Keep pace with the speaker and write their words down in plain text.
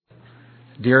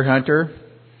Deer hunter.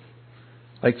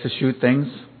 Likes to shoot things.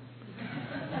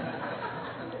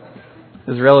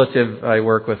 His relative, I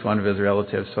work with one of his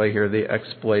relatives, so I hear the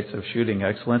exploits of shooting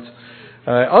excellence.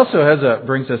 Also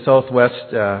brings a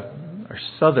southwest or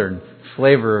southern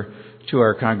flavor to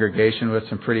our congregation with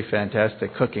some pretty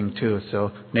fantastic cooking too.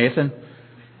 So Nathan,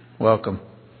 welcome.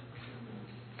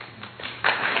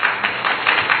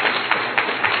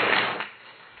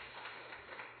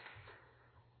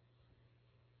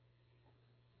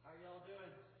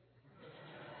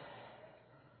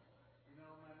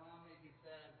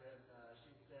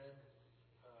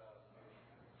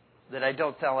 That I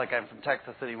don't sound like I'm from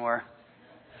Texas anymore.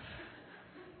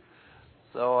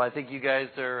 So I think you guys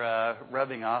are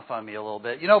rubbing off on me a little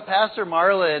bit. You know, Pastor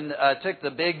Marlin took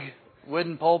the big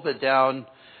wooden pulpit down.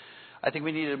 I think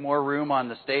we needed more room on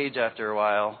the stage after a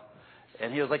while.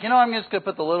 And he was like, I'm just going to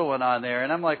put the little one on there.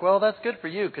 And I'm like, well, that's good for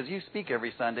you because you speak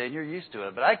every Sunday and you're used to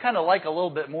it. But I kind of like a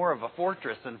little bit more of a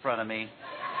fortress in front of me.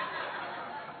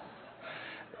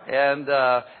 And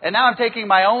now I'm taking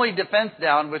my only defense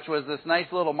down, which was this nice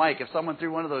little mic. If someone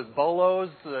threw one of those bolos,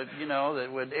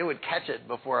 it would catch it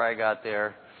before I got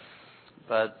there.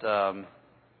 But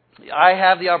I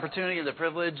have the opportunity and the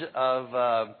privilege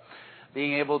of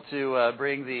being able to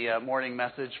bring the morning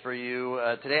message for you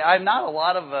today. I'm not a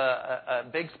lot of a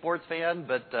big sports fan,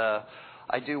 but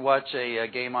I do watch a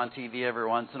game on TV every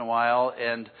once in a while.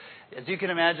 And as you can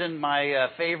imagine, my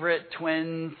favorite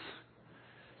Twins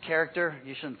character?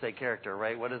 You shouldn't say character,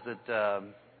 right? What is it?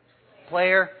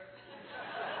 Player?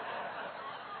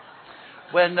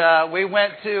 When we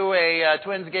went to a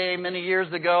Twins game many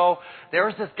years ago, there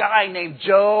was this guy named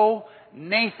Joe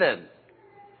Nathan.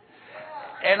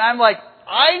 And I'm like,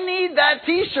 I need that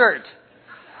T-shirt.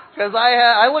 Because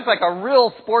I look like a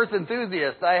real sports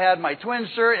enthusiast. I had my Twins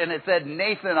shirt and it said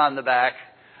Nathan on the back.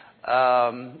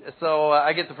 So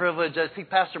I get the privilege. I see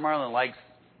Pastor Marlin likes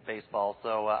baseball,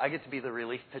 so I get to be the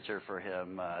relief pitcher for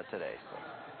him today.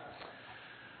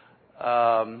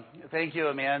 So. Thank you,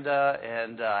 Amanda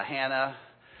and Hannah,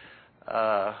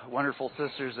 wonderful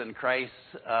sisters in Christ.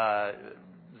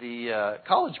 The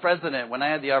college president, when I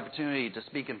had the opportunity to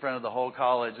speak in front of the whole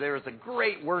college, there was a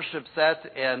great worship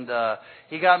set, and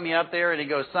he got me up there, and he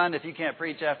goes, son, if you can't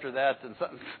preach after that, then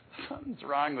something's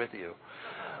wrong with you.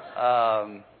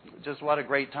 Just what a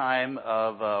great time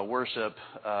of worship,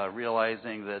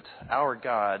 realizing that our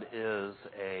God is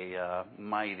a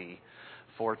mighty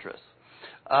fortress.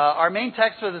 Our main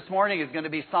text for this morning is going to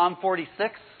be Psalm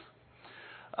 46.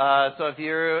 So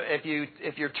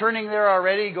if you're turning there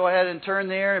already, go ahead and turn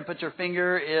there and put your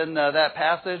finger in that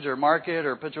passage, or mark it,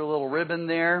 or put your little ribbon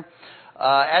there.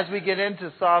 As we get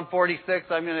into Psalm 46,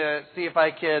 I'm going to see if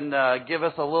I can give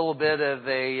us a little bit of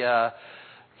a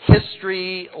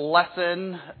history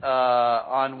lesson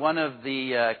on one of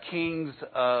the kings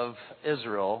of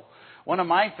Israel. One of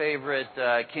my favorite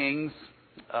kings,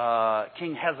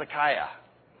 King Hezekiah.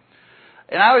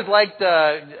 And I always liked,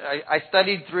 I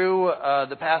studied through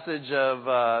the passage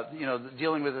of,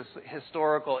 dealing with this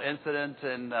historical incident,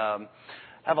 and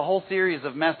have a whole series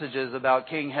of messages about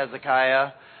King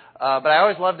Hezekiah. But I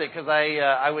always loved it because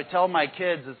I would tell my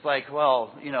kids, it's like,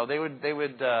 well, they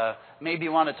would maybe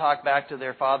want to talk back to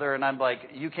their father, and I'm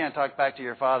like, you can't talk back to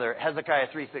your father. Hezekiah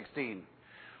 3:16,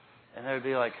 and they would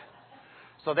be like,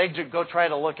 so they'd go try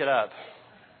to look it up.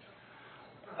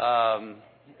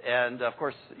 And of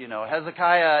course,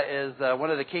 Hezekiah is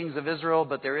one of the kings of Israel,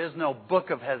 but there is no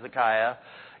book of Hezekiah.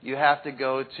 You have to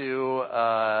go to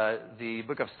the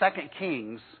book of 2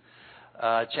 Kings.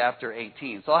 Chapter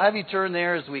 18. So I'll have you turn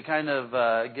there as we kind of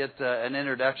get an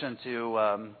introduction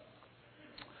to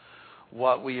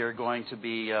what we are going to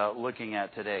be looking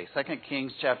at today. 2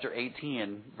 Kings chapter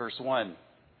 18, verse 1.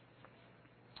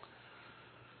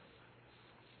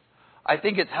 I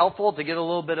think it's helpful to get a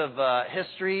little bit of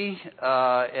history,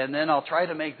 and then I'll try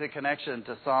to make the connection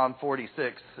to Psalm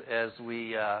 46 as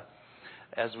we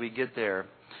get there.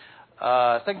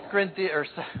 2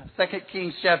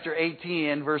 Kings chapter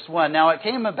 18, verse 1. Now it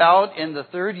came about in the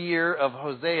 3rd year of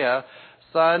Hosea,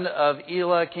 son of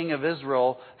Elah, king of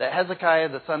Israel, that Hezekiah,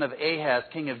 the son of Ahaz,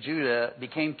 king of Judah,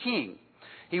 became king.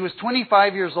 He was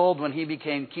 25 years old when he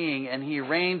became king, and he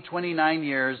reigned 29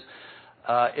 years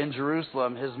in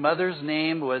Jerusalem. His mother's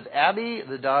name was Abi,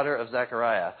 the daughter of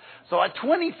Zechariah. So at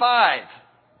 25,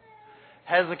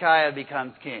 Hezekiah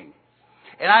becomes king.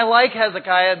 And I like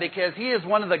Hezekiah because he is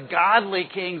one of the godly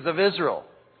kings of Israel.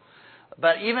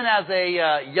 But even as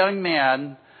a young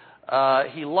man,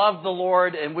 he loved the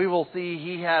Lord, and we will see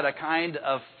he had a kind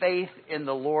of faith in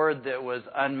the Lord that was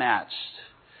unmatched.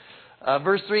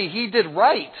 Verse 3, he did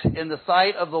right in the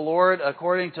sight of the Lord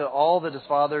according to all that his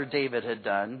father David had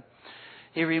done.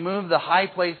 He removed the high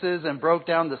places and broke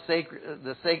down the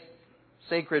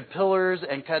sacred pillars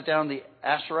and cut down the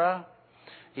Asherah.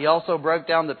 He also broke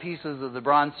down the pieces of the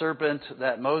bronze serpent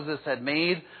that Moses had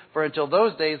made, for until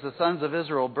those days the sons of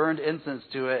Israel burned incense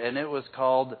to it, and it was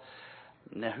called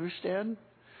Nehushtan.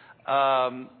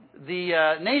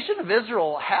 The nation of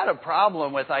Israel had a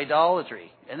problem with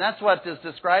idolatry, and that's what is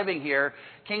describing here.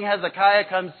 King Hezekiah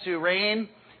comes to reign.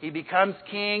 He becomes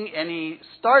king, and he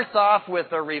starts off with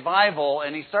a revival,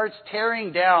 and he starts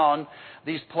tearing down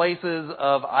these places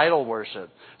of idol worship.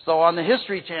 So on the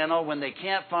History Channel, when they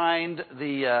can't find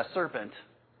the serpent,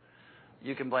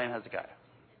 you can blame Hezekiah.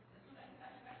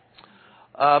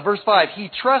 Verse 5,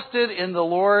 he trusted in the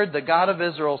Lord, the God of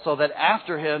Israel, so that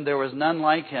after him there was none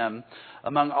like him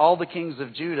among all the kings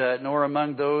of Judah, nor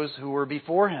among those who were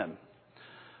before him.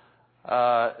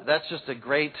 That's just a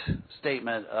great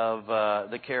statement of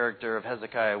the character of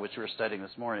Hezekiah, which we're studying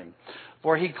this morning.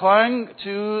 For he clung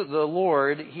to the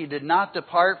Lord, he did not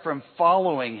depart from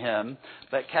following him,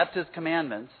 but kept his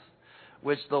commandments,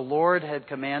 which the Lord had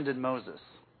commanded Moses.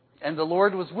 And the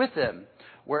Lord was with him.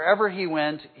 Wherever he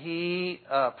went, he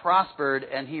prospered,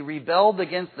 and he rebelled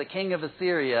against the king of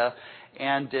Assyria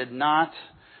and did not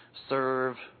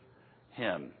serve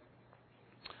him.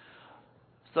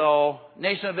 So,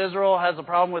 nation of Israel has a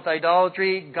problem with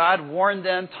idolatry. God warned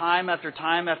them time after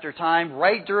time after time.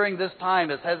 Right during this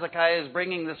time, as Hezekiah is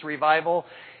bringing this revival,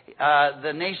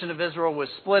 the nation of Israel was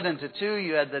split into two.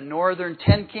 You had the northern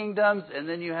 10 kingdoms, and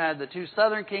then you had the 2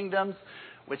 southern kingdoms,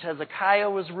 which Hezekiah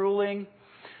was ruling.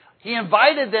 He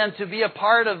invited them to be a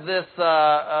part of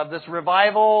this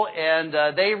revival,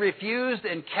 and they refused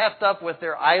and kept up with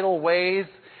their idol ways,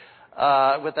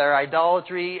 with their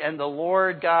idolatry, and the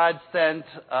Lord God sent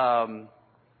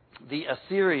the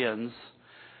Assyrians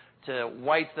to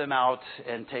wipe them out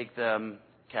and take them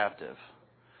captive.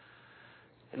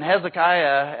 And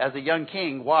Hezekiah, as a young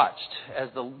king, watched as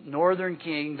the northern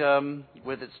kingdom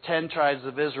with its 10 tribes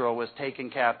of Israel was taken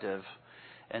captive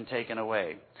and taken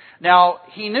away. Now,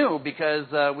 he knew,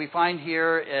 because we find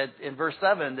here in verse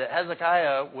 7 that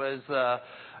Hezekiah was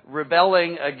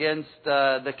rebelling against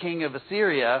the king of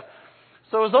Assyria.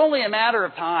 So it was only a matter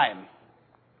of time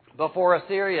before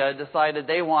Assyria decided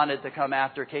they wanted to come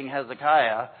after King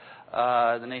Hezekiah,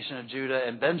 the nation of Judah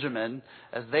and Benjamin,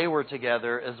 as they were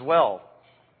together as well.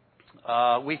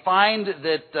 We find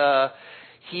that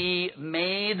he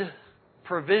made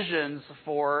provisions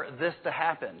for this to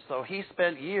happen. So he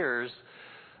spent years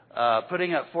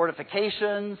putting up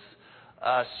fortifications,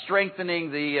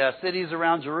 strengthening the cities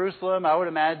around Jerusalem. I would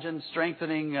imagine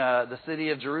strengthening the city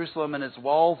of Jerusalem and its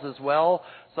walls as well.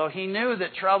 So he knew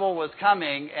that trouble was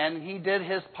coming, and he did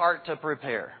his part to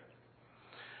prepare.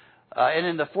 And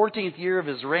in the 14th year of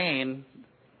his reign,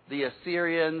 the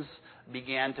Assyrians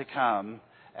began to come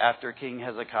after King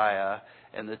Hezekiah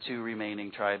and the 2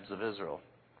 remaining tribes of Israel.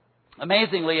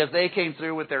 Amazingly, as they came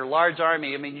through with their large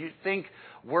army, I mean, you think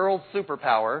world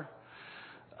superpower,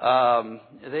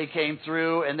 they came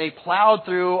through and they plowed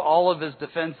through all of his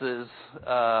defenses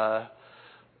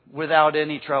without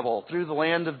any trouble through the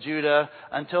land of Judah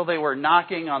until they were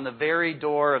knocking on the very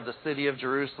door of the city of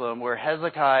Jerusalem, where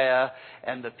Hezekiah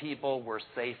and the people were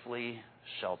safely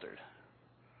sheltered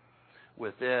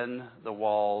within the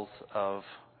walls of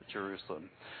Jerusalem.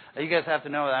 Now, you guys have to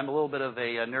know that I'm a little bit of a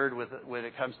nerd when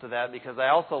it comes to that, because I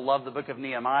also love the book of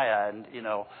Nehemiah, and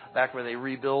back where they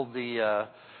rebuild the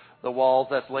walls.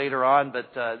 That's later on,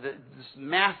 but this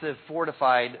massive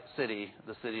fortified city,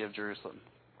 the city of Jerusalem.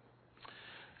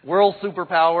 World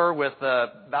superpower with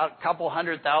about a couple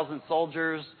 100,000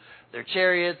 soldiers, their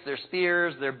chariots, their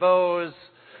spears, their bows,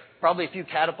 probably a few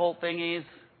catapult thingies,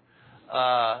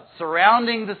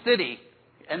 surrounding the city,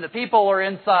 and the people are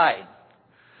inside.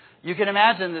 You can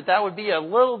imagine that would be a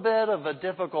little bit of a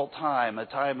difficult time, a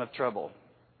time of trouble.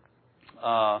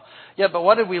 But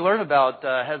what did we learn about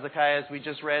Hezekiah, as we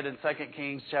just read in 2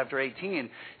 Kings chapter 18?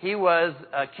 He was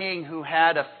a king who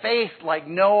had a faith like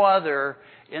no other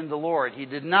in the Lord. He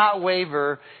did not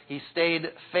waver. He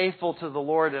stayed faithful to the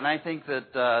Lord, and I think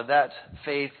that that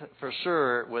faith for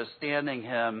sure was standing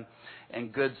him in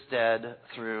good stead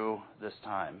through this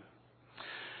time.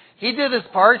 He did his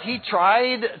part. He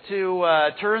tried to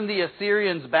turn the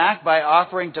Assyrians back by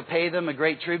offering to pay them a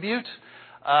great tribute.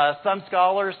 Some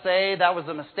scholars say that was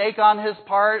a mistake on his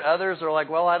part. Others are like,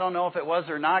 well, I don't know if it was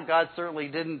or not. God certainly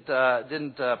didn't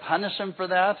punish him for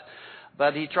that.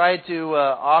 But he tried to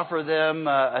offer them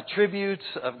a tribute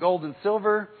of gold and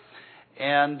silver.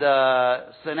 And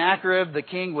Sennacherib, the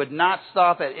king, would not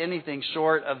stop at anything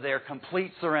short of their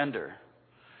complete surrender.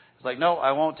 It's like, no,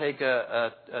 I won't take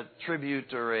a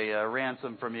tribute or a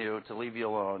ransom from you to leave you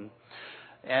alone.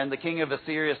 And the king of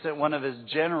Assyria sent one of his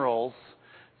generals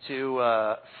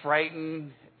to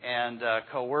frighten and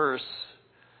coerce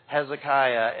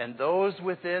Hezekiah and those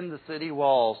within the city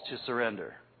walls to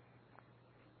surrender.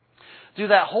 Through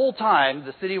that whole time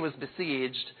the city was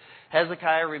besieged,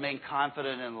 Hezekiah remained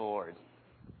confident in the Lord.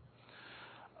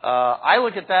 I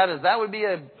look at that as that would be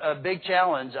a big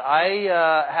challenge. I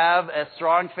have a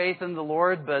strong faith in the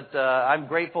Lord, but I'm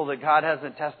grateful that God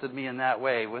hasn't tested me in that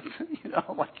way. With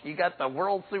like you got the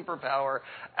world superpower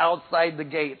outside the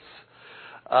gates.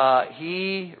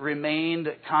 He remained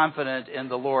confident in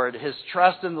the Lord. His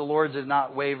trust in the Lord did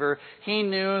not waver. He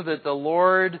knew that the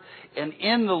Lord, and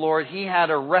in the Lord, he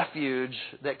had a refuge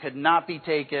that could not be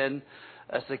taken,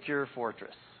 a secure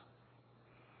fortress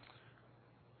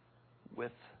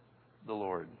with the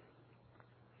Lord.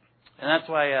 And that's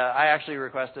why I actually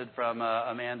requested from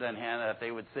Amanda and Hannah if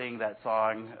they would sing that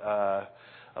song,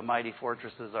 A Mighty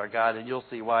Fortress is Our God, and you'll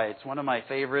see why. It's one of my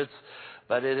favorites,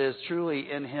 but it is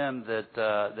truly in Him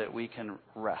that we can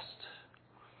rest.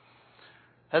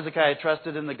 Hezekiah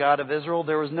trusted in the God of Israel.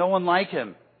 There was no one like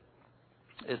him,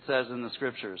 it says in the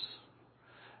Scriptures.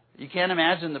 You can't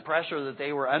imagine the pressure that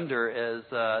they were under as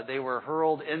they were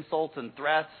hurled insults and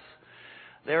threats.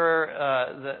 There were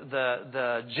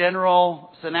the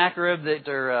general Sennacherib,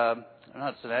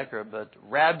 not Sennacherib, but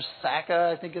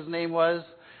Rabshakeh, I think his name was,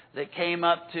 that came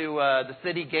up to the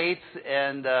city gates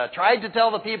and tried to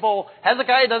tell the people,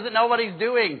 Hezekiah doesn't know what he's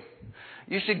doing.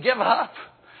 You should give up.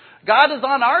 God is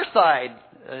on our side.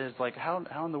 It's like, how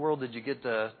in the world did you get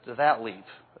to that leap?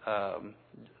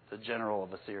 The general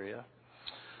of Assyria.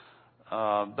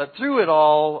 But through it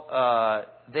all,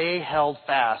 they held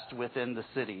fast within the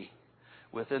city,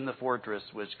 within the fortress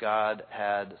which God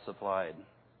had supplied.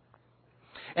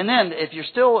 And then, if you're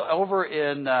still over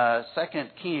in 2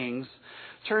 Kings,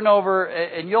 turn over,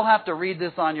 and you'll have to read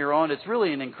this on your own. It's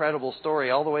really an incredible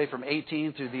story, all the way from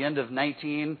 18 through the end of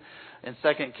 19 in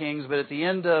 2 Kings. But at the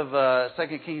end of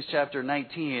 2 Kings chapter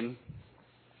 19,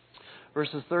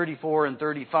 verses 34 and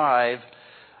 35,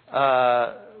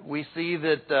 we see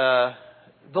that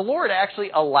the Lord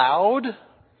actually allowed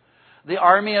the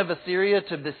army of Assyria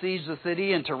to besiege the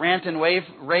city and to rant and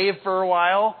rave for a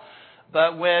while.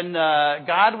 But when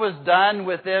God was done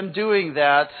with them doing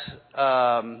that,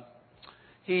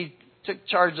 He took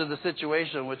charge of the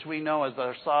situation, which we know as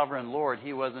our sovereign Lord.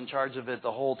 He was in charge of it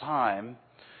the whole time.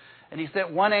 And He sent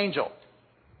one angel.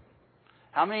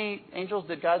 How many angels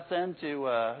did God send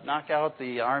to knock out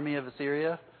the army of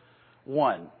Assyria?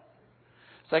 One.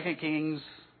 2 Kings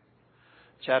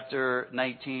chapter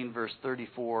 19, verse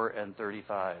 34 and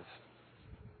 35. It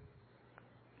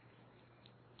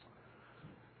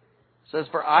says,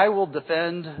 For I will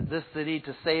defend this city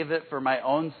to save it for my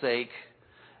own sake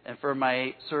and for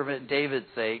my servant David's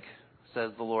sake,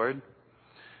 says the Lord.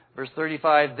 Verse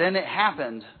 35, Then it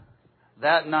happened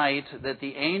that night that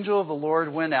the angel of the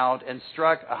Lord went out and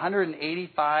struck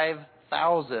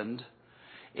 185,000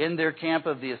 in their camp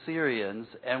of the Assyrians.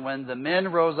 And when the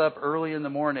men rose up early in the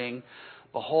morning,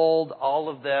 behold, all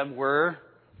of them were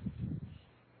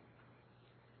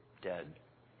dead.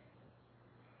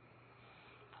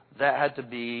 That had to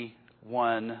be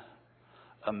one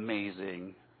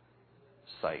amazing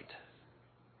sight.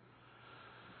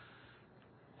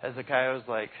 Hezekiah was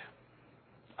like,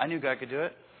 I knew God could do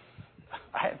it.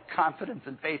 I have confidence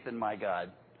and faith in my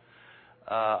God.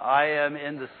 I am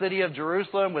in the city of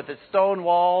Jerusalem with its stone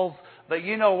walls, but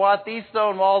you know what? These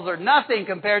stone walls are nothing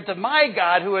compared to my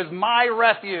God, who is my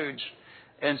refuge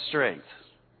and strength.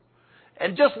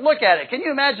 And just look at it. Can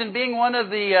you imagine being one of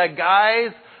the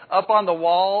guys up on the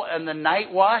wall and the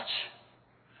night watch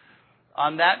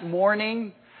on that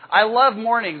morning? I love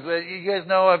mornings. You guys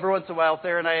know every once in a while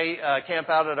Sarah and I camp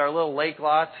out at our little lake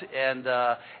lot, and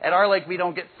at our lake we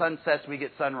don't get sunsets, we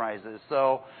get sunrises.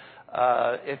 So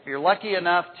if you're lucky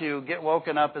enough to get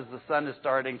woken up as the sun is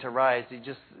starting to rise, it's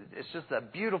just a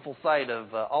beautiful sight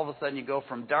of all of a sudden you go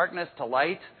from darkness to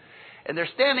light. And they're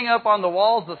standing up on the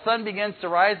walls, the sun begins to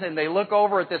rise, and they look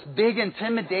over at this big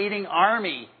intimidating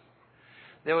army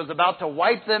that was about to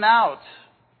wipe them out.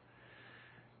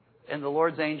 And the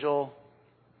Lord's angel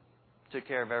took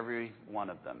care of every one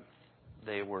of them.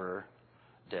 They were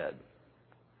dead.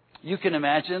 You can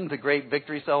imagine the great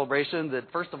victory celebration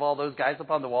that, first of all, those guys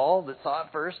up on the wall that saw it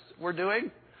first were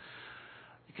doing.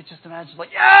 You could just imagine,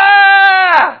 like,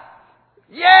 yeah!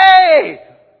 Yay!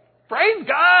 Praise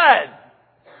God!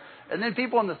 And then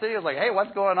people in the city was like, hey,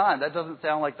 what's going on? That doesn't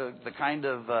sound like the kind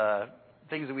of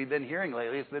things that we've been hearing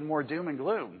lately. It's been more doom and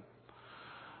gloom.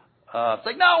 It's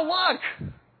like, no, look!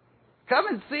 Come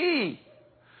and see!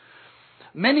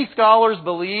 Many scholars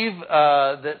believe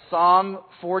that Psalm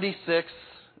 46,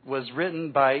 was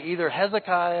written by either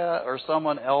Hezekiah or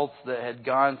someone else that had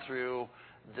gone through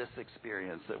this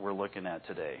experience that we're looking at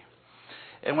today.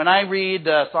 And when I read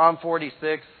Psalm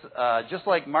 46, just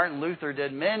like Martin Luther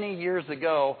did many years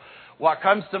ago, what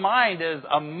comes to mind is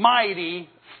a mighty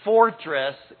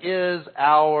fortress is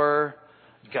our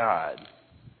God.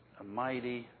 A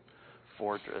mighty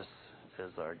fortress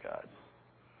is our God.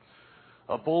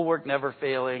 A bulwark never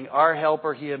failing, our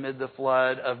helper he amid the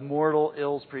flood, of mortal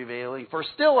ills prevailing. For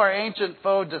still our ancient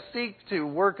foe does seek to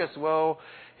work us woe,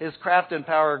 his craft and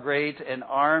power great, and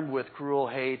armed with cruel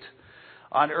hate.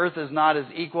 On earth is not his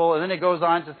equal. And then it goes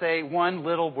on to say, one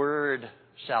little word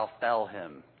shall fell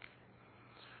him.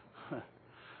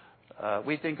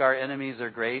 We think our enemies are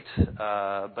great,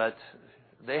 but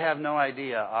they have no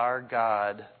idea our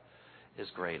God is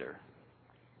greater.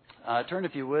 Turn,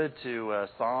 if you would, to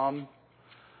Psalm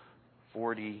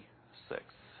 46.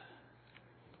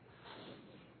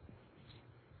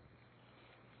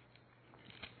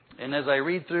 And as I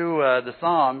read through the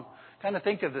psalm, kind of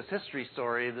think of this history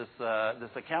story, this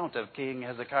account of King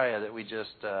Hezekiah that we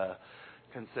just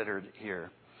considered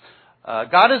here.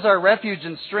 God is our refuge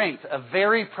and strength, a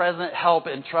very present help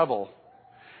in trouble.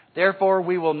 Therefore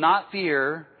we will not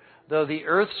fear, though the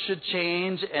earth should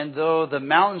change, and though the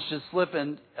mountains should slip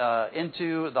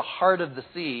into the heart of the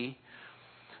sea,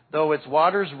 though its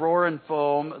waters roar and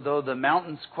foam, though the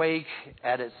mountains quake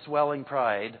at its swelling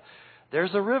pride.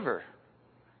 There's a river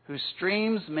whose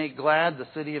streams make glad the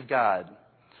city of God,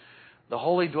 the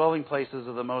holy dwelling places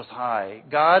of the Most High.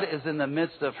 God is in the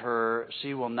midst of her,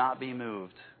 she will not be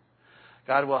moved.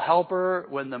 God will help her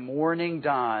when the morning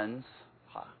dawns.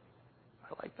 I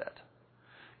like that.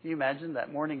 Can you imagine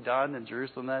that morning dawn in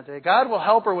Jerusalem that day? God will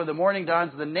help her when the morning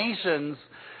dawns. The nations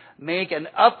make an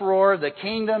uproar. The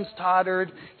kingdoms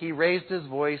tottered. He raised his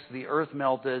voice. The earth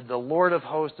melted. The Lord of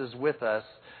hosts is with us.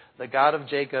 The God of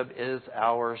Jacob is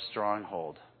our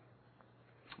stronghold.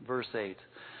 Verse 8.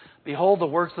 Behold the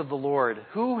works of the Lord,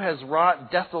 who has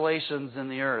wrought desolations in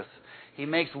the earth. He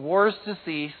makes wars to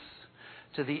cease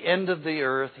to the end of the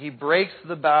earth. He breaks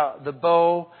the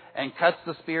bow and cuts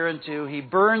the spear in two. He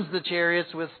burns the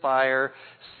chariots with fire.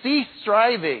 Cease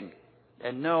striving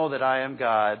and know that I am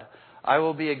God. I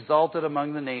will be exalted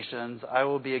among the nations. I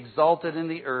will be exalted in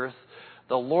the earth.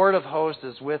 The Lord of hosts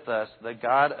is with us. The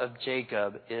God of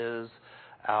Jacob is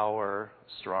our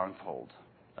stronghold.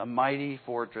 A mighty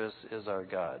fortress is our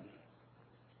God.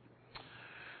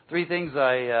 Three things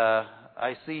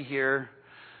I see here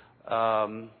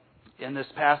in this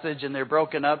passage, and they're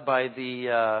broken up by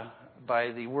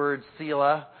the word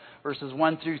Selah. Verses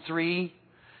 1 through 3,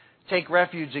 take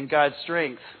refuge in God's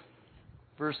strength.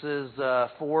 Verses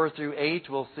 4 through 8,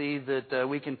 we'll see that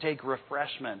we can take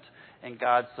refreshment in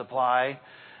God's supply.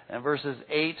 And verses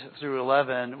 8 through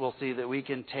 11, we'll see that we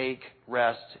can take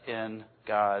rest in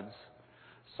God's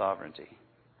sovereignty.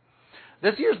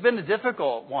 This year's been a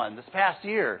difficult one, this past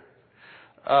year.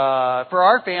 For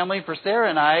our family, for Sarah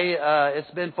and I, it's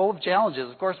been full of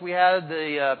challenges. Of course, we had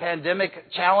the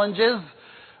pandemic challenges,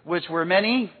 which were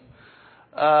many.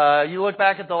 You look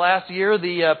back at the last year,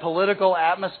 the political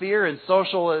atmosphere and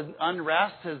social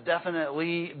unrest has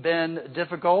definitely been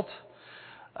difficult.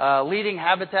 Leading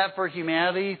Habitat for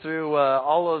Humanity through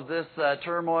all of this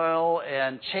turmoil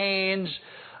and change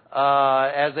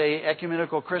as a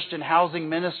ecumenical Christian housing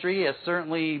ministry has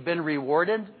certainly been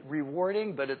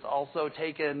rewarding, but it's also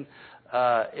taken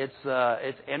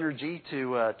its energy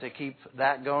to keep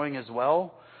that going as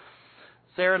well.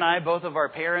 Sarah and I, both of our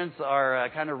parents, are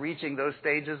kind of reaching those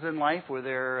stages in life where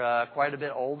they're quite a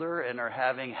bit older and are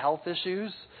having health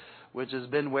issues, which has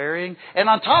been wearing. And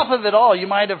on top of it all, you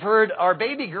might have heard our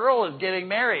baby girl is getting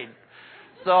married.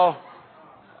 So,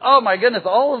 oh my goodness,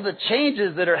 all of the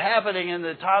changes that are happening in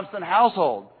the Thompson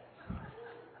household.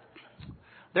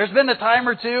 There's been a time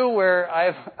or two where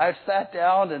I've sat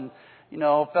down and,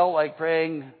 felt like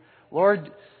praying,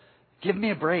 Lord, give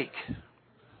me a break.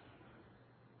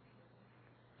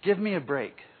 Give me a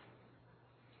break.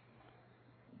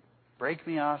 Break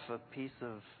me off a piece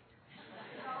of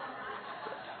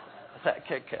that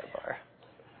Kit Kat bar.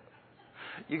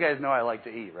 You guys know I like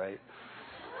to eat, right?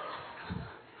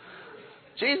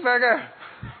 Cheeseburger.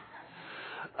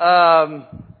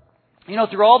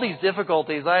 Through all these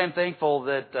difficulties, I am thankful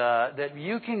that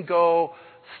you can go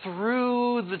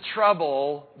through the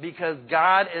trouble because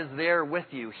God is there with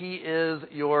you. He is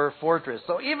your fortress.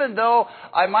 So even though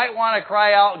I might want to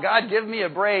cry out, God, give me a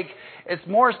break, it's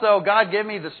more so, God, give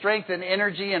me the strength and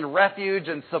energy and refuge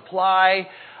and supply,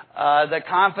 the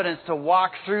confidence to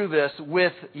walk through this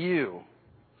with you.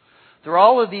 Through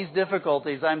all of these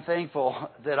difficulties, I'm thankful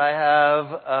that I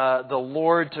have the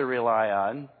Lord to rely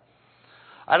on.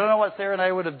 I don't know what Sarah and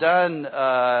I would have done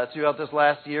throughout this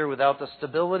last year without the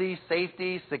stability,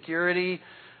 safety, security,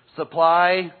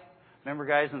 supply. Remember,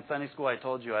 guys, in Sunday school I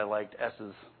told you I liked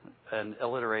S's and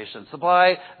alliteration.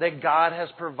 Supply that God has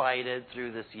provided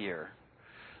through this year.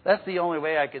 That's the only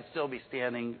way I could still be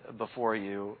standing before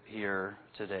you here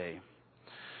today.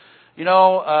 You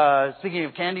know, speaking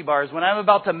of candy bars, when I'm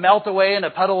about to melt away in a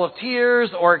puddle of tears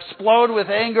or explode with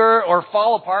anger or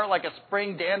fall apart like a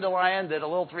spring dandelion that a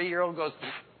little 3-year-old goes,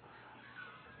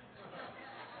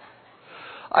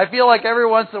 I feel like every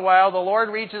once in a while the Lord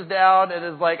reaches down and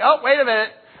is like, oh, wait a minute,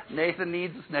 Nathan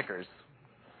needs a Snickers.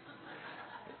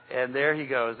 And there he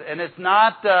goes. And it's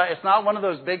not one of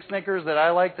those big Snickers that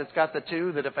I like that's got the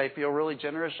 2 that if I feel really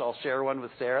generous, I'll share one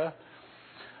with Sarah.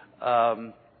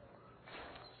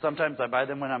 Sometimes I buy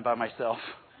them when I'm by myself.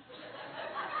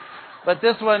 But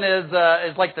this one is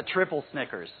like the triple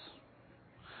Snickers.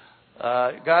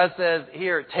 God says,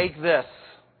 here, take this,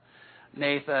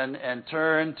 Nathan, and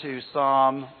turn to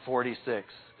Psalm 46.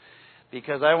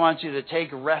 Because I want you to take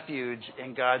refuge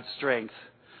in God's strength.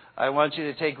 I want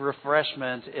you to take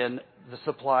refreshment in the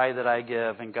supply that I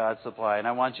give in God's supply. And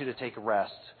I want you to take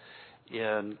rest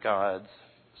in God's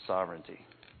sovereignty.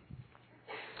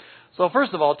 So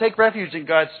first of all, take refuge in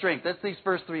God's strength. That's these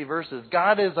first 3 verses.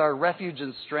 God is our refuge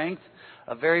and strength,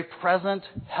 a very present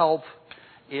help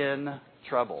in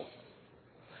trouble.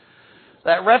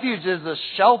 That refuge is a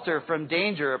shelter from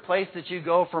danger, a place that you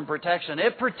go from protection.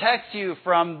 It protects you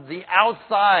from the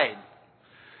outside.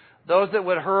 Those that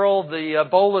would hurl the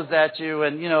bolas at you,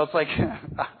 and, you know, it's like,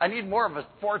 I need more of a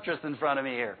fortress in front of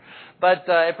me here. But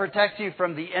it protects you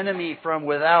from the enemy from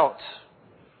without.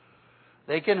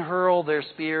 They can hurl their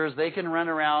spears. They can run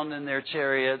around in their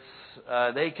chariots.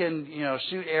 They can, you know,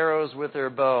 shoot arrows with their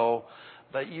bow.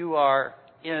 But you are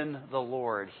in the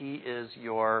Lord. He is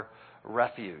your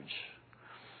refuge.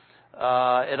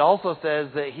 It also says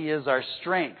that He is our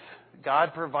strength.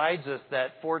 God provides us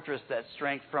that fortress, that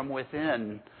strength from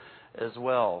within as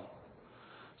well.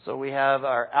 So we have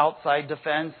our outside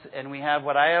defense, and we have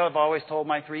what I have always told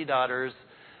my 3 daughters,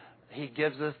 He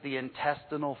gives us the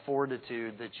intestinal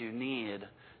fortitude that you need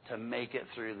to make it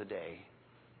through the day.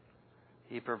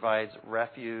 He provides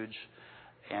refuge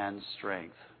and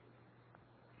strength.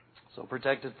 So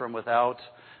protected from without,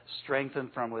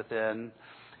 strengthened from within.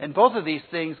 And both of these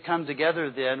things come together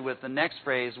then with the next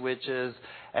phrase, which is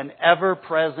an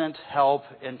ever-present help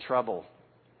in trouble.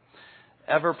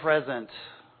 Ever-present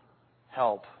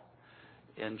help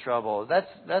in trouble. That's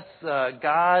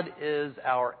God is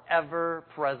our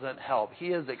ever-present help. He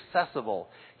is accessible.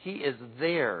 He is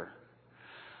there.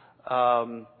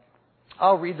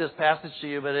 I'll read this passage to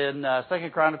you, but in 2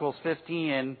 Chronicles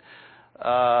 15,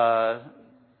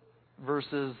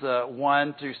 verses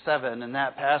 1 through 7, in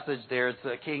that passage there, it's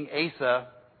King Asa.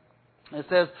 It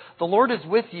says, "The Lord is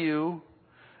with you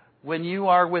when you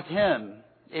are with Him.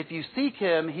 If you seek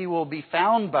Him, He will be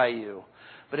found by you.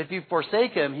 But if you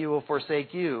forsake Him, He will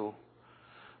forsake you.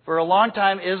 For a long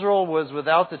time Israel was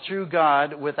without the true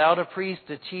God, without a priest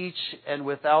to teach, and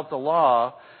without the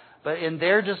law. But in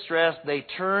their distress they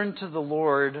turned to the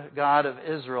Lord God of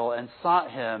Israel and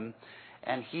sought Him,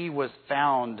 and He was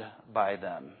found by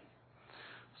them."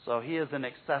 So He is an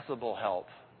accessible help.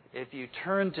 If you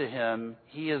turn to Him,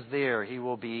 He is there. He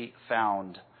will be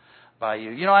found by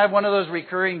you. You know, I have one of those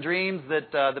recurring dreams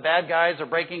that the bad guys are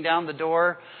breaking down the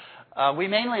door. We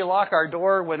mainly lock our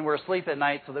door when we're asleep at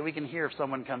night so that we can hear if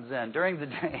someone comes in. During the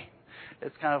day,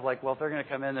 it's kind of like, well, if they're going to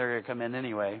come in, they're going to come in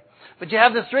anyway. But you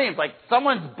have this dream, it's like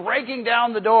someone's breaking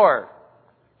down the door.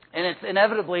 And it's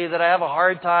inevitably that I have a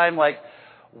hard time, like,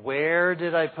 where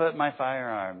did I put my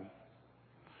firearm?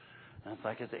 And it's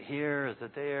like, is it here? Is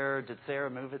it there? Did Sarah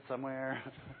move it somewhere?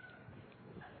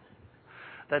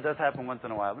 That does happen once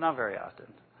in a while, but not very often.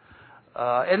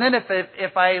 And then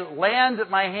if I land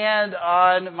my hand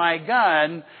on my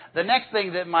gun, the next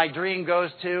thing that my dream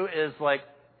goes to is like,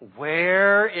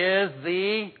 where is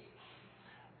the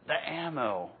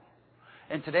ammo?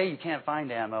 And today you can't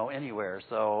find ammo anywhere,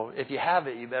 so if you have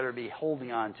it, you better be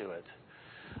holding on to it.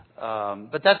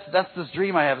 But that's this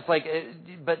dream I have. It's like,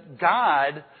 but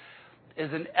God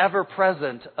is an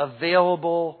ever-present,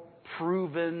 available,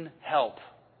 proven help.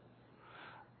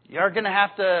 You aren't going to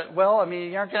have to, you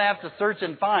aren't going to have to search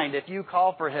and find. If you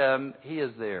call for Him, He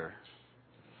is there.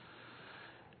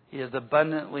 He is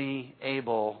abundantly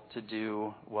able to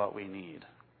do what we need.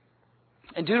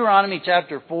 In Deuteronomy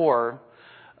chapter 4,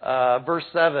 verse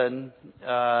 7,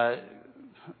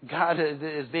 God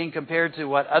is being compared to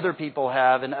what other people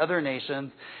have in other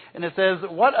nations. And it says,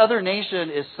 what other nation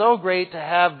is so great to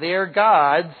have their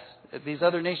gods, these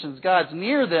other nations' gods,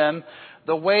 near them,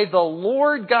 the way the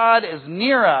Lord God is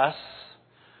near us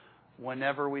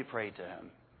whenever we pray to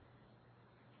Him.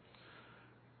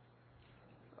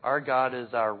 Our God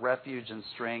is our refuge and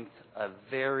strength, a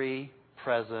very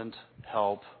present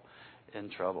help in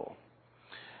trouble.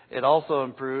 It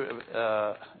also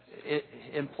it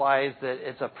implies that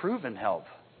it's a proven help.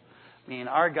 I mean,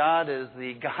 our God is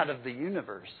the God of the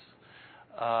universe.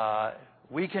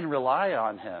 We can rely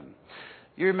on Him.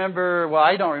 You remember, well,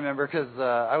 I don't remember because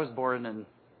I was born in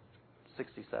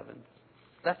 1967.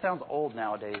 That sounds old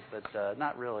nowadays, but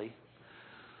not really.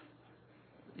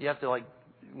 You have to,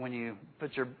 when you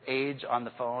put your age on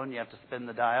the phone, you have to spin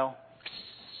the dial.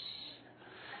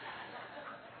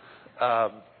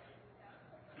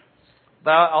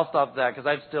 But I'll stop that because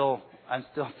I'm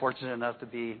still fortunate enough to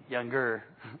be younger.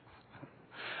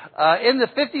 In the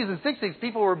 50s and 60s,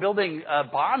 people were building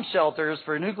bomb shelters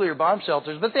for nuclear bomb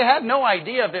shelters, but they had no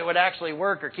idea if it would actually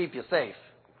work or keep you safe.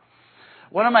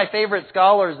 One of my favorite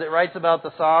scholars that writes about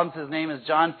the Psalms, his name is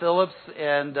John Phillips,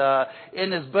 and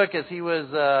in his book, as he was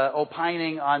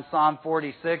opining on Psalm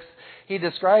 46, he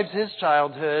describes his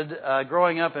childhood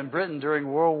growing up in Britain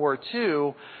during World War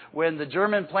II when the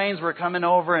German planes were coming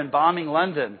over and bombing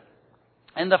London.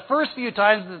 And the first few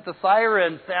times that the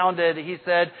siren sounded, he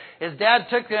said, his dad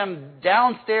took them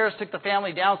downstairs, took the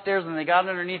family downstairs, and they got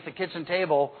underneath the kitchen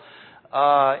table.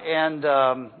 That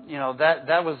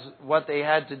was what they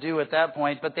had to do at that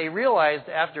point. But they realized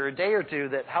after a day or two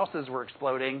that houses were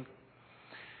exploding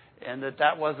and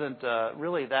that wasn't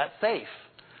really that safe.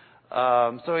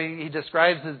 So he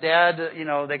describes his dad,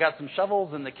 they got some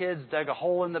shovels and the kids dug a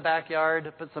hole in the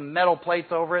backyard, put some metal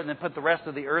plates over it, and then put the rest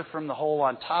of the earth from the hole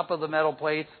on top of the metal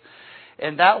plates.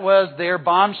 And that was their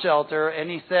bomb shelter. And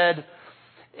he said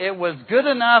it was good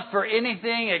enough for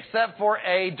anything except for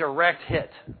a direct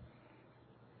hit.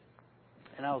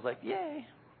 And I was like, yay.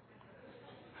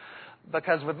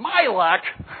 Because with my luck,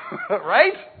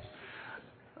 right?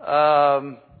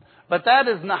 But that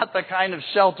is not the kind of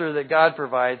shelter that God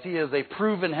provides. He is a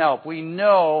proven help. We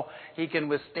know He can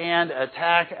withstand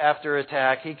attack after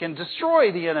attack. He can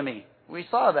destroy the enemy. We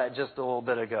saw that just a little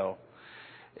bit ago.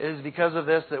 It is because of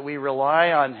this that we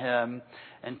rely on Him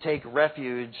and take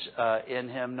refuge in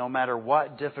Him no matter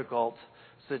what difficult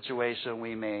situation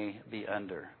we may be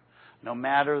under. No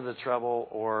matter the trouble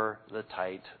or the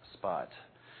tight spot,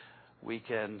 we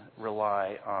can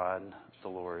rely on the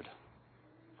Lord.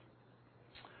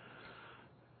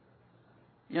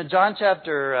 John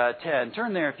chapter 10,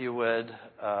 turn there if you would.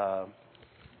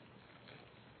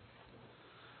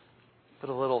 Put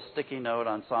a little sticky note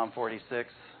on Psalm 46.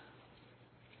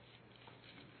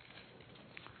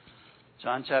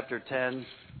 John chapter 10.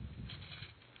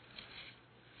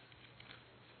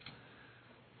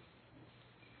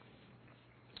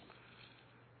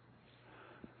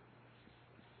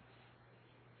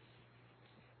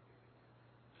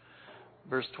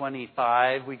 Verse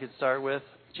 25, we could start with.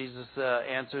 Jesus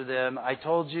answered them, I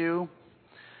told you,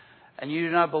 and you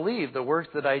do not believe the works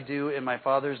that I do in my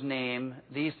Father's name.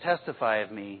 These testify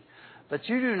of me. But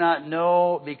you do not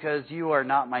know because you are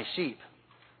not my sheep.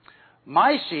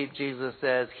 My sheep, Jesus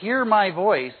says, hear my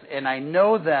voice, and I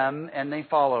know them, and they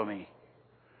follow me.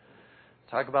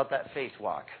 Talk about that faith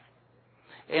walk.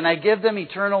 And I give them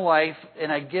eternal life,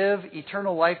 and I give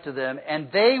eternal life to them, and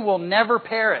they will never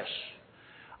perish.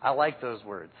 I like those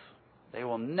words. They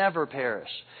will never perish.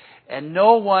 And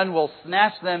no one will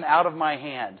snatch them out of my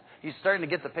hand. He's starting to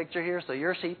get the picture here. So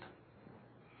you're a sheep.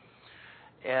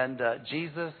 And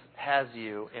Jesus has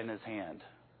you in His hand.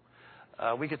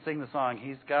 We could sing the song,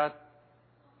 He's got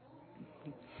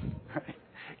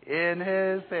in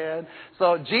His hand.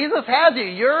 So Jesus has you.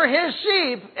 You're His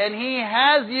sheep, and He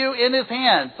has you in His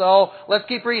hand. So let's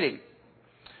keep reading.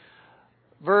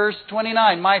 Verse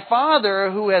 29, my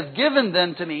Father who has given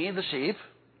them to me, the sheep,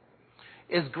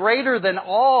 is greater than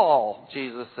all,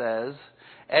 Jesus says,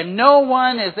 and no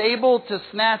one is able to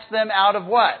snatch them out of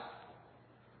what?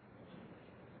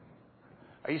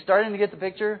 Are you starting to get the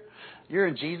picture? You're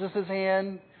in Jesus'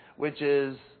 hand, which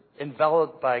is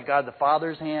enveloped by God the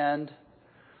Father's hand.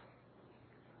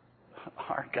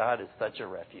 Our God is such a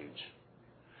refuge.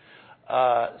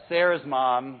 Sarah's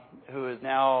mom, who is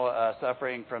now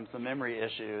suffering from some memory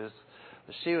issues,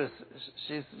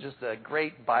 she's just a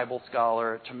great Bible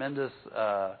scholar, a tremendous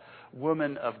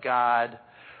woman of God.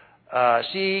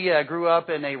 She grew up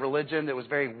in a religion that was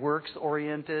very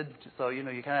works-oriented. So, you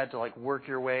kind of had to work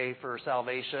your way for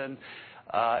salvation.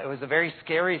 It was a very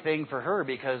scary thing for her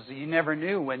because you never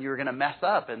knew when you were going to mess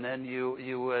up, and then you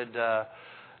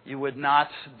would not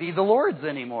be the Lord's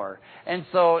anymore. And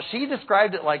so she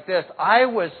described it like this: I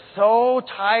was so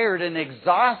tired and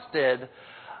exhausted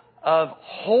of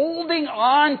holding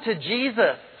on to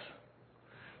Jesus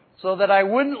so that I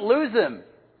wouldn't lose Him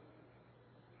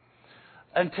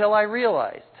until I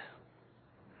realized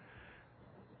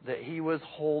that He was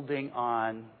holding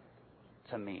on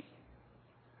to me.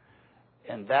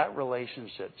 And that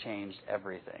relationship changed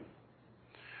everything.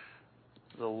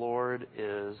 The Lord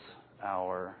is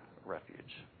our refuge.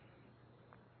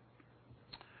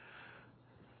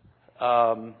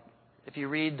 If you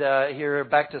read here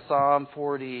back to Psalm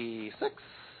 46,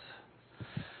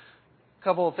 a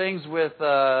couple of things with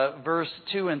verse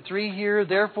 2 and 3 here.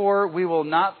 Therefore we will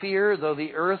not fear, though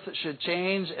the earth should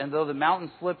change, and though the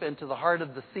mountains slip into the heart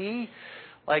of the sea.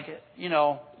 Like,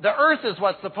 the earth is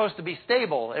what's supposed to be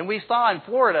stable. And we saw in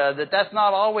Florida that that's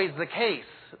not always the case.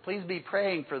 Please be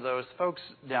praying for those folks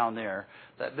down there,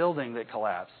 that building that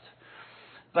collapsed.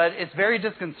 But it's very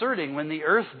disconcerting when the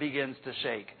earth begins to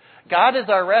shake. God is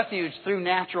our refuge through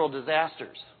natural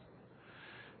disasters.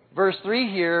 Verse 3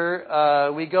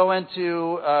 here, we go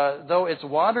into, though its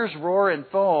waters roar and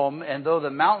foam, and though the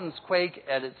mountains quake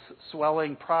at its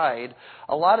swelling pride.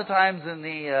 A lot of times in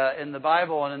the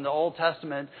Bible and in the Old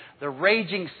Testament, the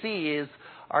raging seas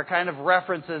are kind of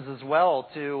references as well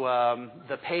to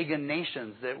the pagan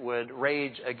nations that would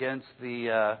rage against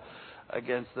the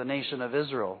nation of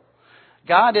Israel.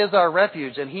 God is our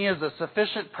refuge, and He is a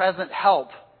sufficient present help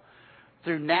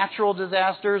through natural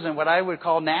disasters and what I would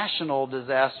call national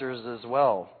disasters as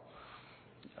well.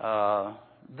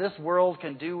 This world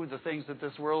can do the things that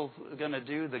this world's going to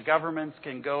do. The governments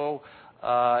can go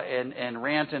and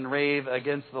rant and rave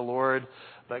against the Lord,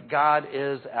 but God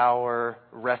is our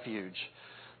refuge.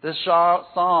 This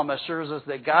psalm assures us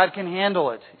that God can handle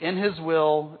it in His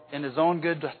will, in His own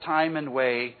good time and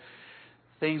way.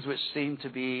 Things which seem to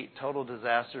be total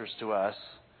disasters to us,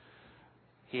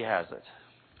 He has it.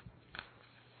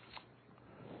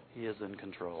 He is in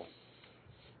control.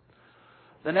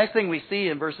 The next thing we see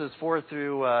in verses 4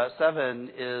 through 7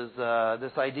 is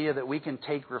this idea that we can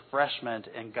take refreshment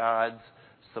in God's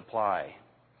supply.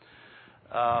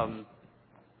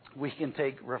 We can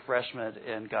take refreshment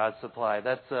in God's supply.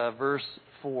 That's verse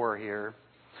 4 here.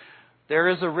 There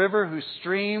is a river whose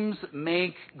streams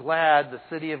make glad the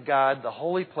city of God, the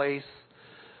holy place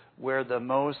where the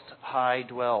Most High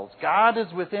dwells. God is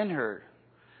within her.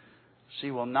 She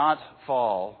will not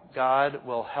fall. God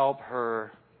will help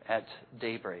her at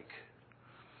daybreak.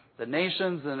 The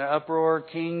nations in uproar,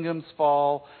 kingdoms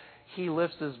fall. He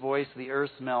lifts His voice, the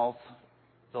earth melts.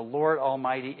 The Lord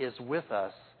Almighty is with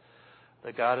us.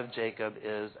 The God of Jacob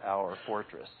is our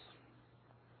fortress.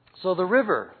 So the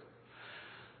river.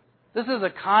 This is a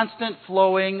constant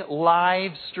flowing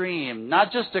live stream.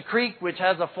 Not just a creek which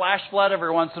has a flash flood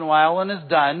every once in a while and is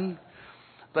done.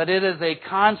 But it is a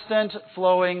constant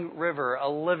flowing river, a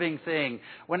living thing.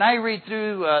 When I read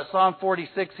through Psalm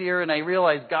 46 here and I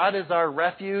realize God is our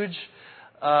refuge,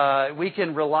 we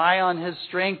can rely on His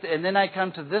strength. And then I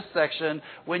come to this section.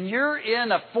 When you're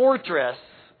in a fortress,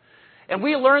 and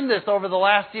we learned this over the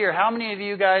last year. How many of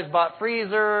you guys bought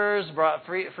freezers, bought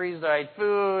freeze-dried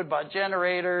food, bought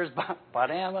generators,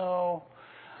 bought ammo?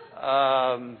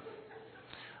 I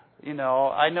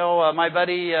know my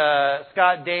buddy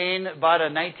Scott Dane bought a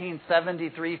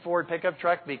 1973 Ford pickup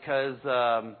truck because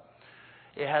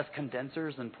it has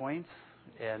condensers and points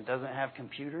and doesn't have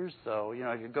computers. So, you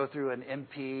could go through an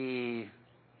MP,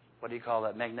 what do you call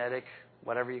that, magnetic,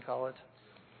 whatever you call it.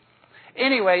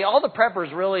 Anyway, all the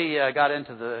preppers really got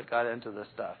into this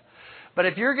stuff. But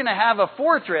if you're going to have a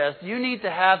fortress, you need to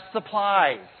have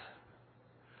supplies.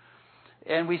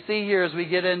 And we see here as we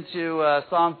get into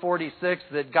Psalm 46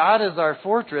 that God is our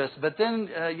fortress, but then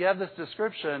you have this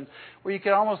description where you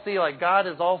can almost see like God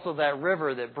is also that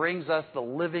river that brings us the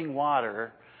living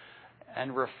water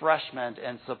and refreshment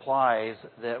and supplies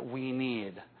that we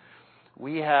need.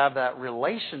 We have that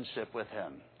relationship with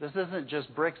Him. This isn't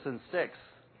just bricks and sticks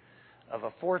of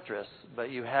a fortress, but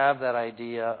you have that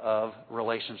idea of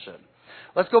relationship.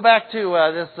 Let's go back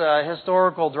to this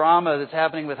historical drama that's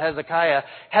happening with Hezekiah.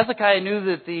 Hezekiah knew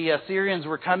that the Assyrians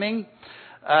were coming,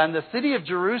 and the city of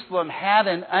Jerusalem had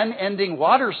an unending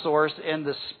water source in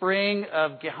the spring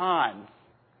of Gihon.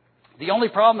 The only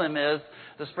problem is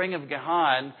the spring of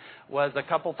Gihon was a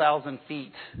couple thousand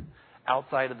feet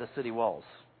outside of the city walls.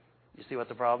 You see what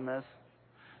the problem is?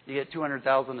 You get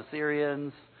 200,000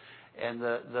 Assyrians, and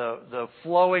the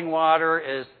flowing water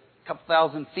is couple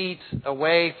thousand feet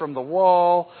away from the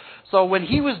wall. So when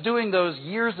he was doing those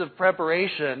years of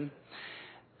preparation,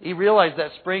 he realized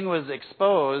that spring was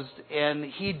exposed, and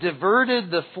he diverted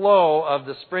the flow of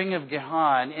the spring of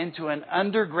Gihon into an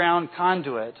underground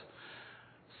conduit,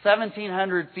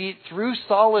 1,700 feet through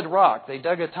solid rock. They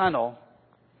dug a tunnel,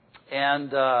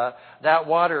 And that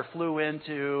water flew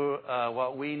into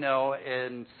what we know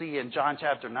and see in John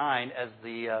chapter 9 as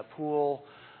the pool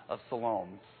of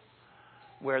Siloam,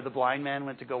 where the blind man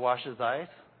went to go wash his eyes.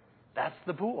 That's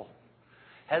the pool.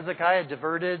 Hezekiah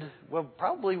diverted, well,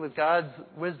 probably with God's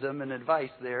wisdom and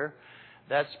advice there,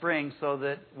 that spring so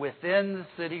that within the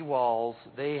city walls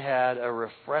they had a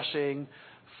refreshing,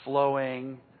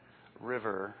 flowing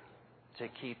river to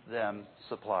keep them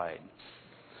supplied.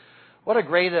 What a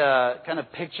great kind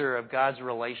of picture of God's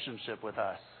relationship with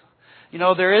us. You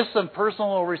know, there is some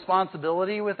personal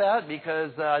responsibility with that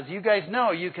because, as you guys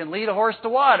know, you can lead a horse to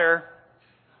water,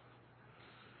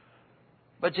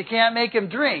 but you can't make him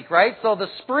drink, right? So the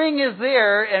spring is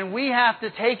there, and we have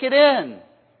to take it in.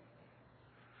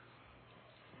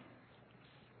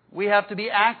 We have to be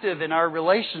active in our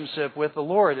relationship with the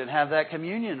Lord and have that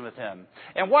communion with Him.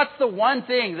 And what's the one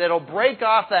thing that'll break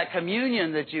off that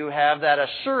communion that you have, that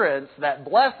assurance, that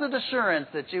blessed assurance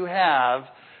that you have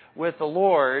with the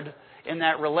Lord in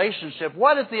that relationship?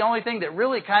 What is the only thing that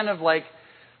really kind of like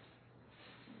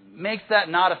makes that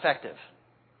not effective?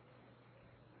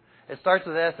 It starts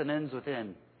with S and ends with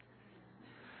N.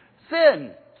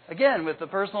 Sin. Again, with the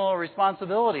personal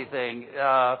responsibility thing.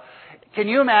 Can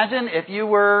you imagine if you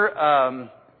were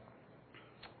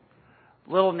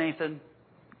little Nathan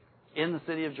in the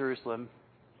city of Jerusalem?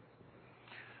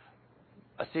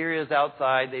 Assyria's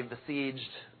outside. They've besieged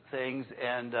things.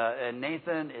 And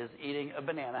Nathan is eating a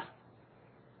banana.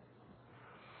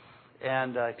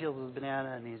 And he peels his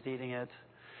banana and he's eating it.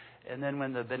 And then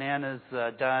when the banana's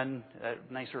done, a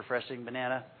nice refreshing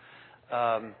banana,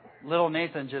 little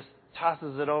Nathan just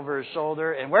tosses it over his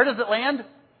shoulder. And where does it land?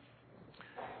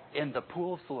 In the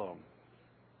pool of Siloam.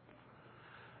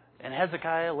 And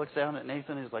Hezekiah looks down at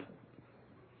Nathan and he's like,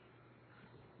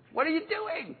 "What are you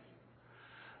doing?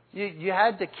 You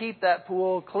had to keep that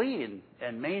pool clean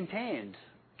and maintained.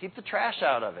 Keep the trash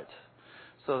out of it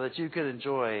so that you could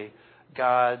enjoy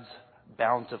God's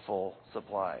bountiful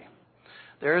supply."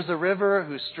 There is a river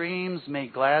whose streams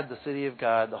make glad the city of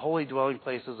God, the holy dwelling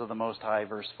places of the Most High,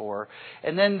 verse 4.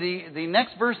 And then the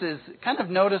next verse is, kind of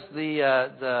notice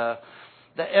the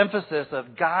emphasis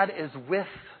of God is with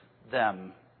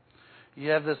them.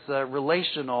 You have this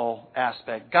relational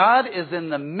aspect. God is in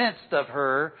the midst of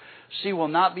her. She will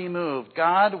not be moved.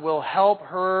 God will help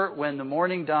her when the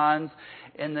morning dawns.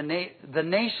 And the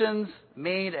nations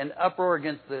made an uproar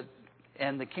against it,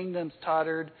 and the kingdoms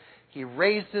tottered. He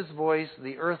raised his voice,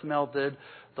 the earth melted.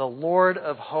 The Lord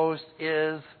of hosts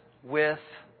is with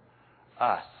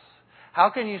us. How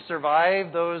can you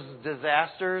survive those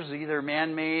disasters, either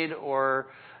man-made or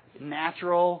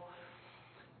natural?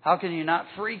 How can you not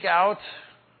freak out?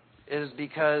 It is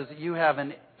because you have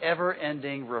an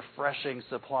ever-ending, refreshing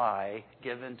supply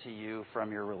given to you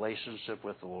from your relationship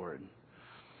with the Lord.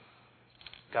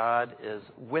 God is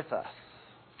with us.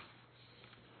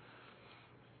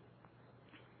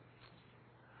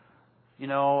 You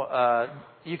know,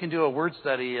 you can do a word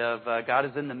study of God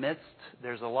is in the midst.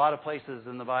 There's a lot of places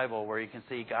in the Bible where you can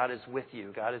see God is with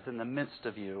you. God is in the midst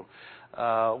of you.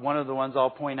 One of the ones I'll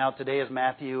point out today is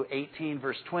Matthew 18,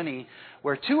 verse 20,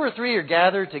 where 2 or 3 are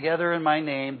gathered together in my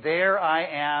name. There I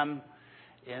am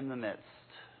in the midst.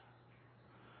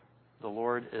 The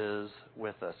Lord is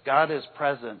with us. God is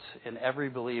present in every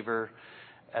believer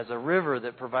as a river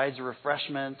that provides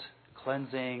refreshment,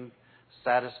 cleansing,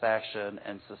 satisfaction,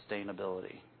 and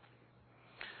sustainability.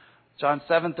 John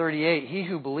 7:38, he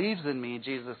who believes in me,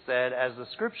 Jesus said, as the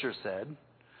Scripture said,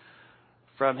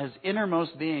 from his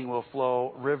innermost being will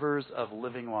flow rivers of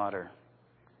living water.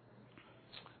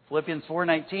 Philippians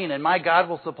 4:19, and my God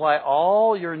will supply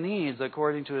all your needs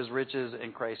according to his riches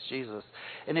in Christ Jesus.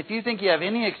 And if you think you have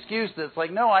any excuse that's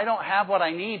like, no, I don't have what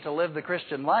I need to live the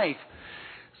Christian life,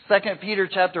 2 Peter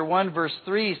chapter 1 verse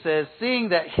 3 says, seeing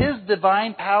that his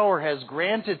divine power has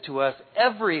granted to us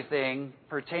everything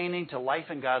pertaining to life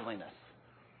and godliness.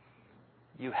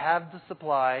 You have the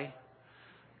supply.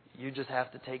 You just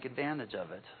have to take advantage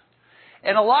of it.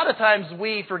 And a lot of times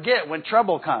we forget when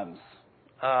trouble comes.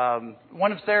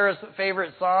 One of Sarah's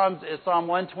favorite Psalms is Psalm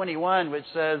 121, which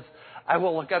says, I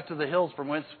will look up to the hills from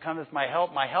whence cometh my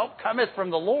help. My help cometh from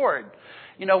the Lord.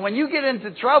 You know, when you get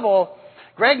into trouble,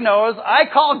 Greg knows, I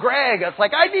call Greg. It's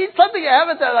like, I need something to have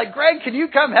it there. Like, Greg, can you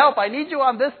come help? I need you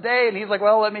on this day. And he's like,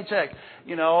 well, let me check.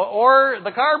 You know, or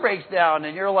the car breaks down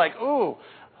and you're like, ooh,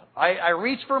 I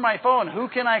reach for my phone. Who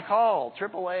can I call?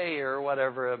 AAA or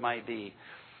whatever it might be.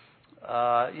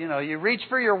 You know, you reach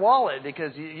for your wallet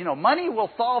because, you know, money will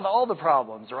solve all the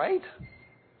problems, right?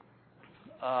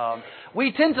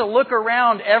 We tend to look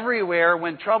around everywhere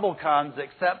when trouble comes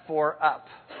except for up.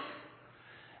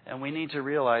 And we need to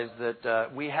realize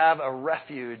that we have a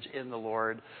refuge in the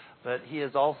Lord, but He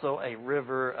is also a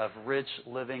river of rich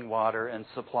living water and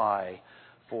supply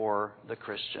for the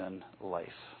Christian life.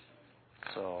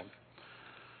 So,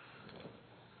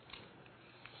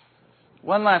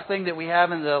 one last thing that we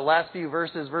have in the last few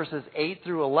verses, verses 8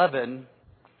 through 11,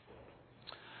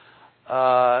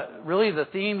 really the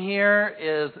theme here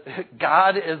is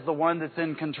God is the one that's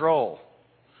in control.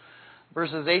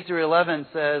 Verses 8 through 11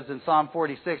 says in Psalm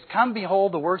 46, "Come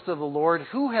behold the works of the Lord,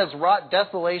 who has wrought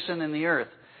desolation in the earth.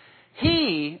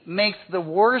 He makes the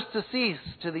wars to cease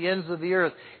to the ends of the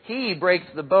earth. He breaks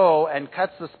the bow and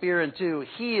cuts the spear in two.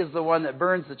 He is the one that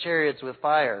burns the chariots with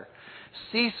fire.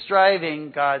 Cease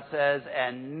striving," God says,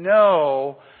 "and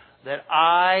know that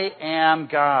I am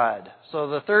God." So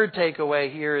the third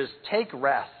takeaway here is take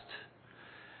rest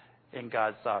in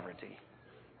God's sovereignty.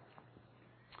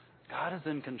 God is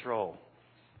in control.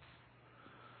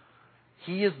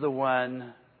 He is the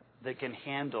one that can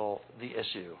handle the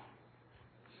issue.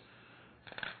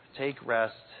 Take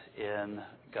rest in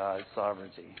God's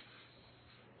sovereignty.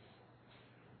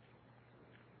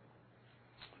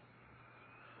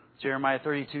 Jeremiah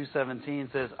 32:17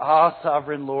 says, "Ah,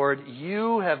 sovereign Lord,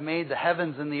 you have made the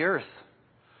heavens and the earth."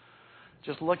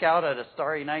 Just look out at a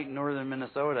starry night in northern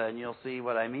Minnesota and you'll see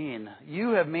what I mean.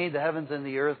 "You have made the heavens and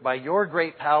the earth by your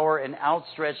great power and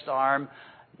outstretched arm.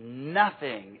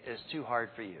 Nothing is too hard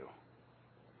for you."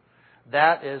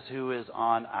 That is who is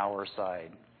on our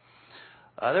side.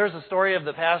 There's a story of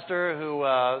the pastor who,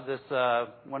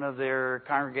 one of their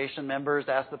congregation members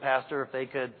asked the pastor if they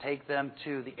could take them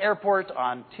to the airport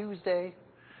on Tuesday.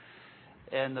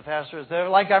 And the pastor said,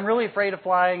 "I'm really afraid of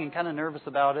flying and kind of nervous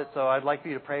about it, so I'd like for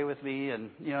you to pray with me. And,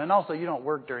 and also you don't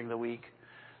work during the week,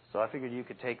 so I figured you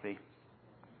could take me."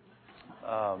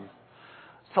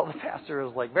 So the pastor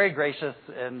was very gracious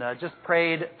and just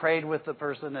prayed with the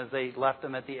person as they left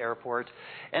him at the airport.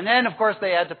 And then, of course,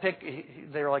 they had to pick.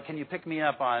 They were like, "Can you pick me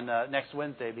up on next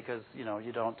Wednesday because you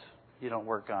don't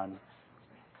work on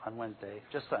Wednesday,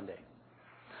 just Sunday."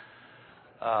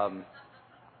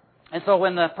 And so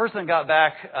when the person got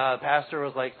back, pastor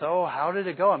was like, "So how did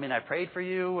it go? I mean, I prayed for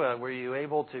you. Were you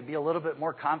able to be a little bit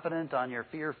more confident on your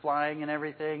fear of flying and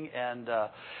everything?" And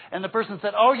the person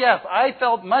said, "Oh yes, I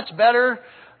felt much better.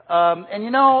 And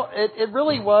it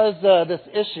really was this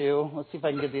issue." Let's see if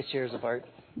I can get these chairs apart.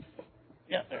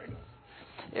 Yeah, there we go.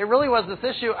 "It really was this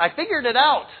issue. I figured it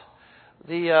out."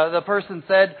 The person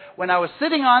said, "When I was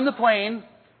sitting on the plane,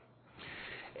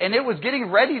 and it was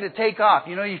getting ready to take off.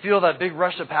 You feel that big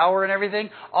rush of power and everything.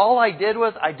 All I did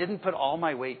was I didn't put all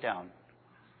my weight down.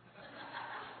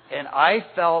 And I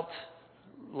felt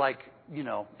like,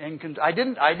 I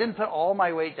didn't put all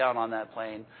my weight down on that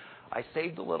plane. I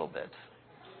saved a little bit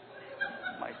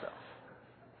myself."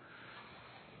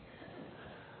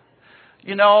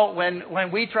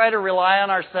 When we try to rely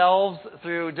on ourselves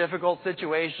through difficult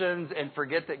situations and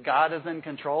forget that God is in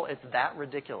control, it's that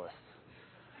ridiculous.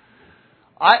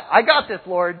 I got this,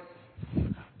 Lord.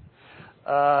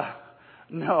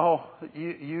 No,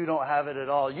 you don't have it at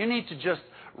all. You need to just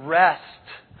rest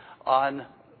on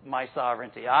my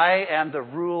sovereignty. I am the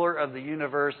ruler of the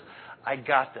universe. I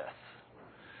got this.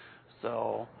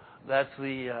 So that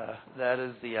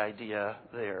is the idea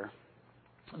there.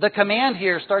 The command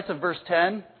here starts in verse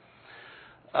 10.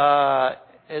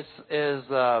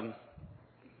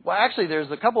 Actually,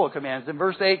 there's a couple of commands. In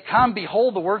verse 8, "Come,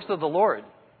 behold the works of the Lord."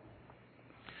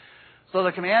 So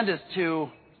the command is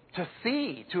to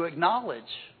see, to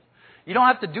acknowledge. You don't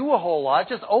have to do a whole lot.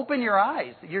 Just open your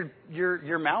eyes.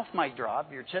 Your mouth might drop,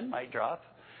 your chin might drop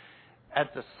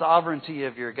at the sovereignty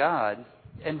of your God.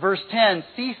 In verse 10,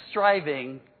 "Cease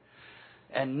striving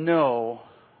and know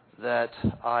that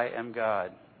I am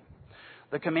God."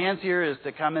 The command here is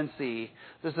to come and see.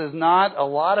 This is not a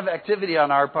lot of activity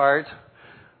on our part.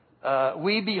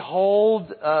 We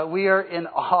behold, we are in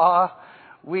awe.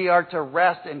 We are to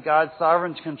rest in God's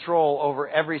sovereign control over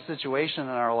every situation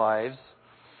in our lives.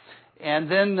 And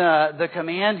then the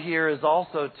command here is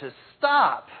also to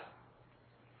stop.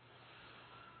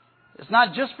 It's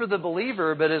not just for the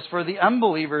believer, but it's for the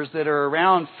unbelievers that are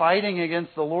around fighting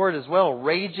against the Lord as well,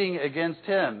 raging against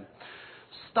Him.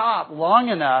 Stop long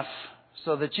enough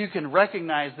so that you can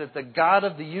recognize that the God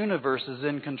of the universe is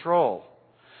in control.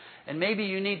 And maybe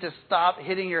you need to stop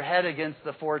hitting your head against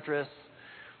the fortress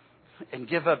and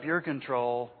give up your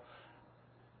control.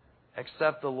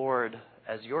 Accept the Lord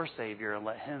as your Savior and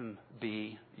let Him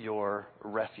be your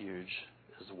refuge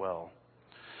as well.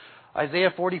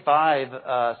 Isaiah 45,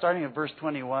 starting at verse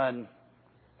 21,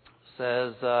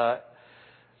 says,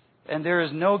 "And there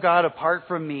is no God apart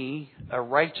from me, a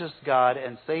righteous God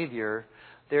and Savior.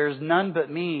 There is none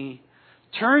but me.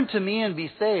 Turn to me and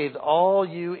be saved, all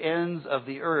you ends of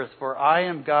the earth, for I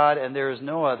am God and there is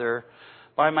no other.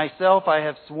 By myself I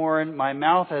have sworn, my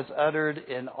mouth has uttered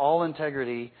in all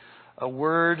integrity a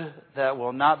word that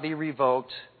will not be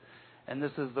revoked. And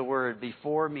this is the word,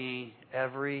 before me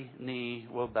every knee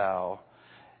will bow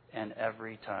and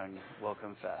every tongue will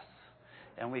confess.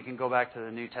 And we can go back to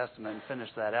the New Testament and finish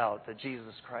that out, that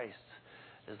Jesus Christ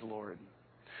is Lord.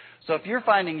 So if you're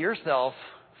finding yourself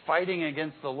fighting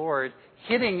against the Lord,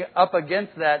 hitting up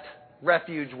against that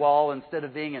refuge wall instead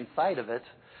of being inside of it,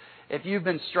 if you've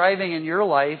been striving in your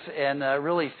life and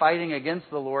really fighting against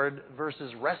the Lord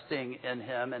versus resting in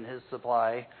Him and His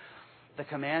supply, the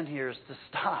command here is to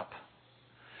stop.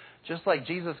 Just like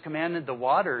Jesus commanded the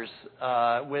waters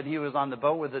when He was on the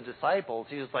boat with the disciples.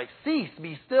 He was like, cease,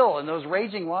 be still. And those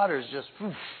raging waters just,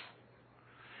 poof.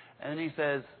 And then He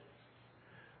says,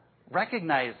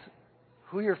 recognize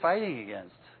who you're fighting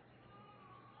against.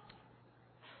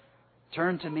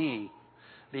 Turn to me,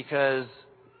 because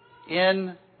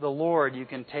in the Lord you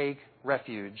can take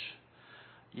refuge.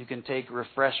 You can take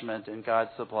refreshment in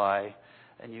God's supply,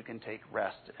 and you can take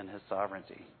rest in His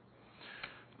sovereignty.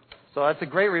 So that's a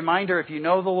great reminder. If you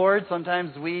know the Lord,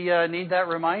 sometimes we need that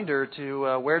reminder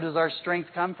to where does our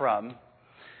strength come from?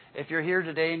 If you're here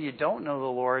today and you don't know the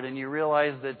Lord and you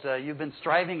realize that you've been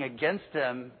striving against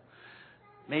Him,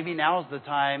 maybe now's the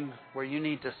time where you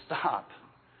need to stop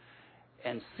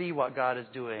and see what God is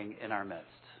doing in our midst.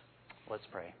 Let's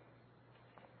pray.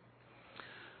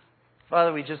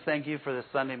 Father, we just thank You for this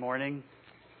Sunday morning.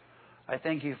 I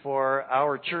thank You for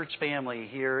our church family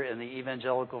here in the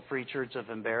Evangelical Free Church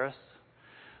of Embarrass.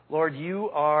 Lord,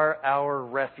 You are our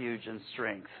refuge and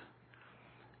strength.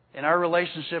 In our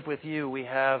relationship with You, we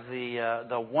have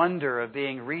the wonder of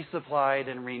being resupplied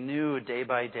and renewed day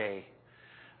by day.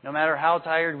 No matter how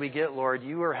tired we get, Lord,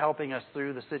 You are helping us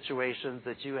through the situations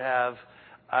that You have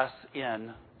us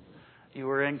in. You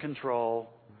are in control.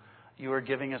 You are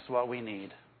giving us what we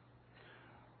need.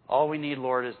 All we need,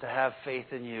 Lord, is to have faith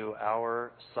in You,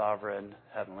 our sovereign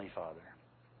Heavenly Father.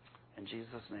 In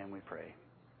Jesus' name we pray.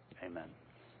 Amen.